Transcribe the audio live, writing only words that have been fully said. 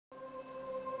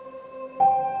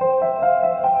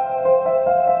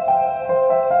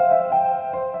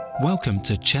Welcome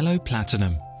to Cello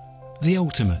Platinum, the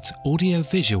ultimate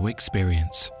audio-visual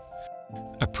experience.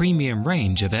 A premium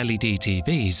range of LED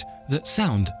TVs that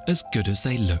sound as good as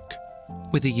they look.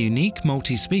 With a unique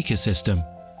multi-speaker system,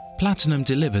 Platinum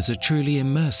delivers a truly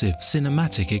immersive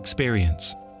cinematic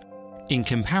experience. In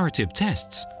comparative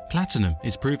tests, Platinum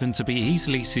is proven to be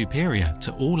easily superior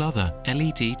to all other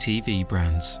LED TV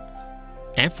brands.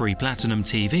 Every Platinum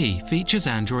TV features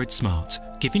Android Smart,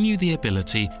 giving you the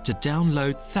ability to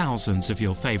download thousands of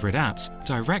your favorite apps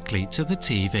directly to the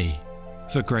TV.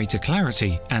 For greater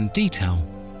clarity and detail,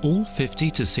 all 50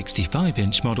 to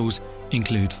 65-inch models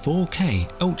include 4K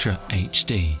Ultra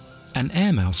HD. An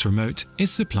air mouse remote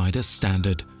is supplied as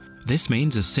standard. This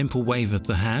means a simple wave of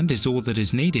the hand is all that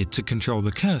is needed to control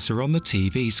the cursor on the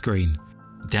TV screen.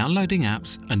 Downloading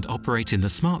apps and operating the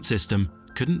smart system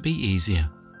couldn't be easier.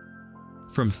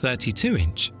 From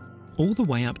 32-inch all the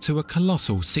way up to a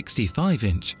colossal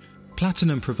 65-inch,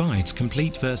 Platinum provides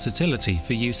complete versatility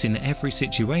for use in every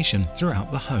situation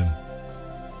throughout the home.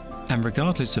 And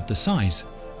regardless of the size,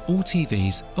 all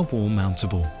TVs are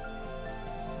wall-mountable.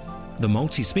 The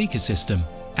multi-speaker system,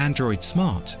 Android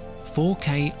Smart,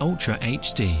 4K Ultra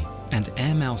HD and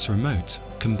Air Mouse Remote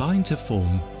combine to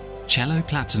form Cello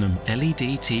Platinum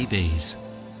LED TVs,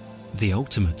 the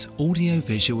ultimate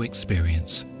audio-visual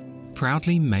experience.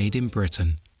 Proudly made in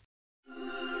Britain.